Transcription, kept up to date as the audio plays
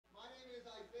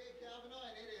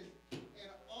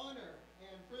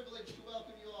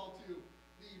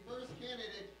first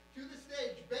candidate to the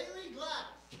stage, Bailey Glass.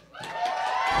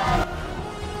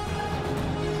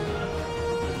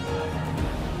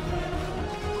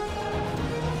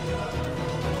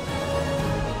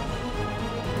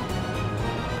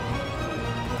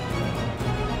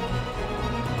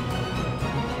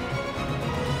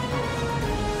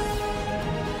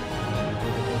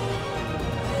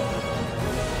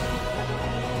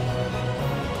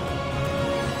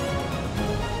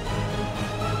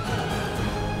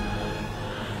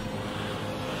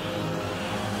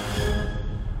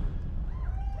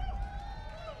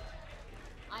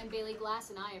 I'm Bailey Glass,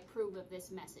 and I approve of this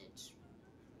message.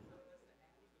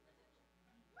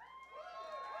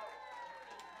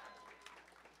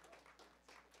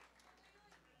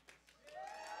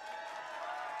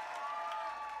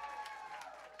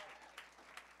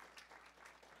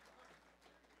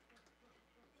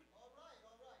 All right.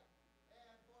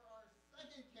 And for our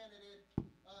second candidate,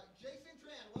 Jason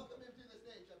Tran. Welcome him to the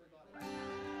stage, everybody.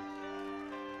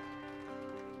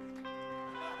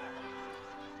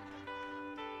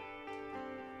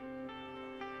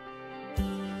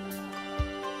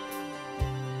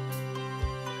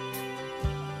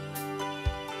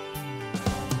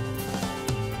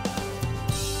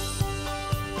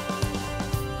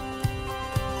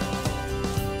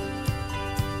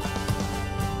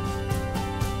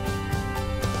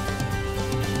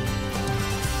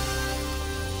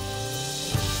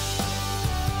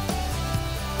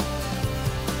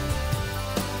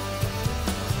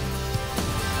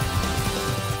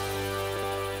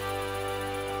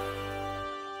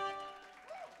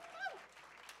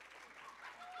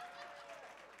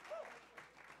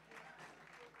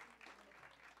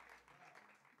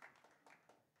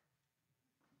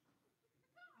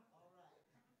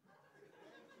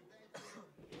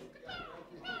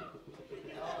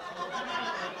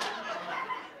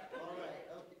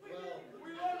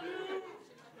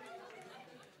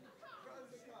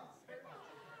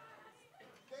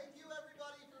 Thank you,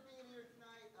 everybody, for being here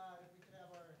tonight. If we could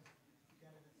have our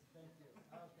candidates. Thank you.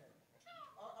 Okay.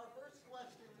 Our first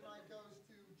question tonight goes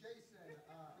to Jason.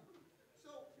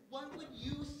 So, what would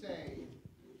you say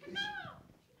is,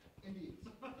 indeed,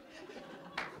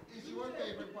 is your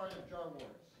favorite part of Jar Wars?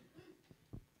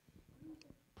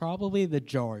 Probably the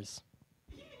jars.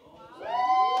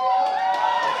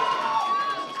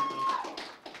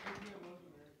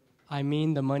 I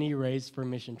mean the money raised for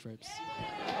mission trips. I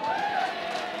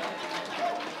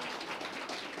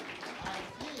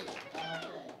see.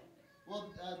 Okay.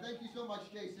 Well, thank you so much,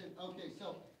 Jason. Okay,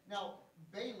 so now,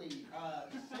 Bailey,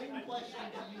 same question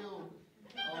to you.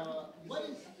 What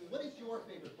is your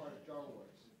favorite part of Jar Wars?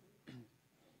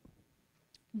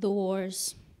 The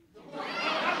wars.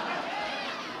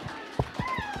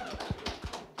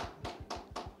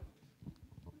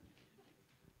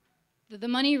 The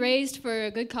money raised for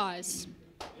a good cause.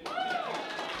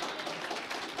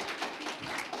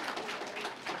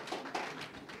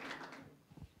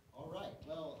 All right.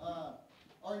 Well,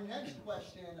 our next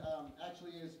question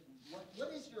actually is,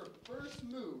 what is your first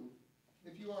move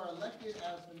if you are elected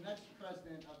as the next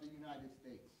president of the United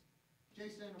States?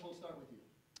 Jason, we'll start with you.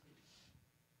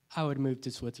 I would move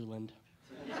to Switzerland.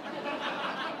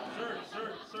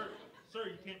 Sir,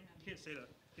 you can't say that.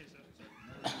 You can't say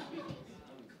that, sir.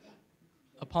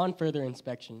 Upon further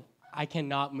inspection, I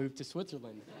cannot move to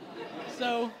Switzerland.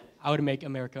 So I would make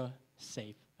America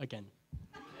safe again.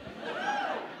 Oh,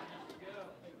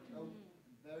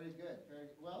 very good. Very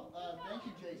well. Thank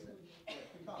you, Jason.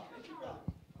 Good talk.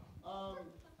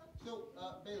 So,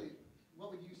 Bailey, what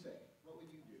would you say? What would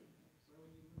you do?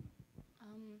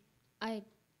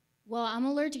 Well, I'm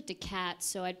allergic to cats,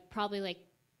 so I'd probably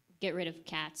get rid of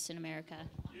cats in America.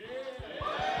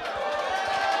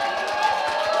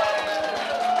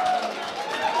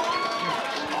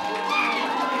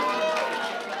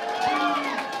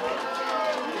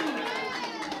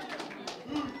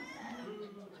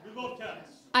 We love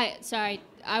cats.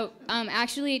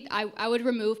 I would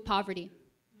remove poverty.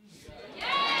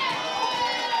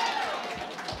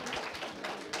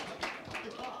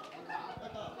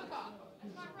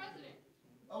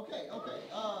 Okay.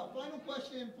 Final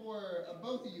question for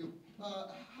both of you.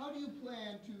 How do you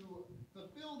plan to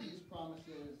fulfill these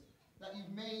promises that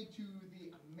you've made to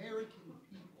the American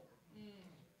people?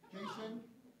 Jason,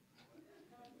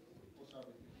 we'll start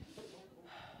with you.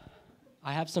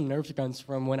 I have some Nerf guns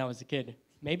from when I was a kid.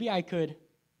 Maybe I could.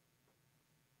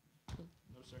 No,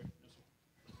 sir.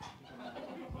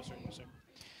 No, sir.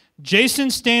 Jason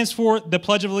stands for the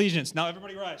Pledge of Allegiance. Now,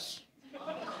 everybody rise.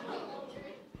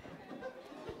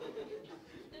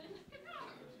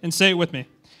 And say it with me.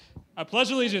 I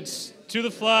pledge allegiance to the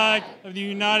flag of the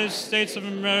United States of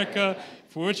America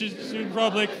for which is the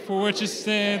republic, for which it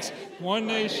stands, one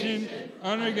nation,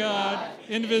 under God,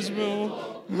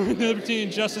 indivisible, with liberty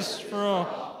and justice for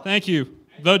all. Thank you.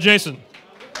 Vote Jason.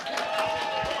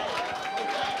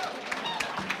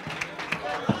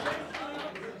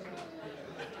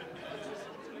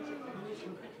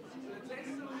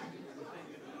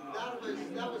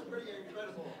 That was pretty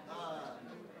incredible.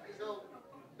 So,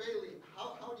 Bailey,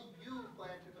 how do you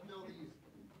plan to fulfill these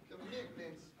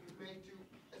commitments you've made to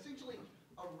essentially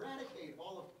eradicate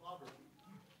all of poverty?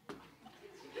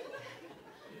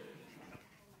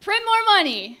 Print more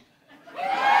money.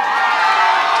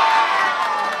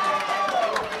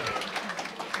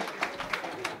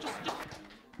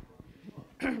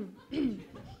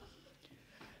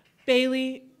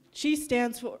 Bailey, she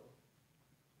stands for.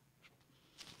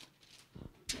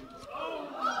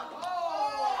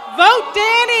 Vote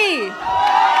Danny!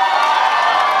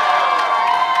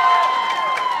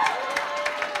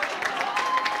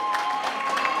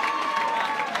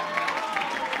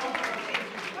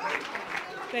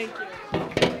 Thank you.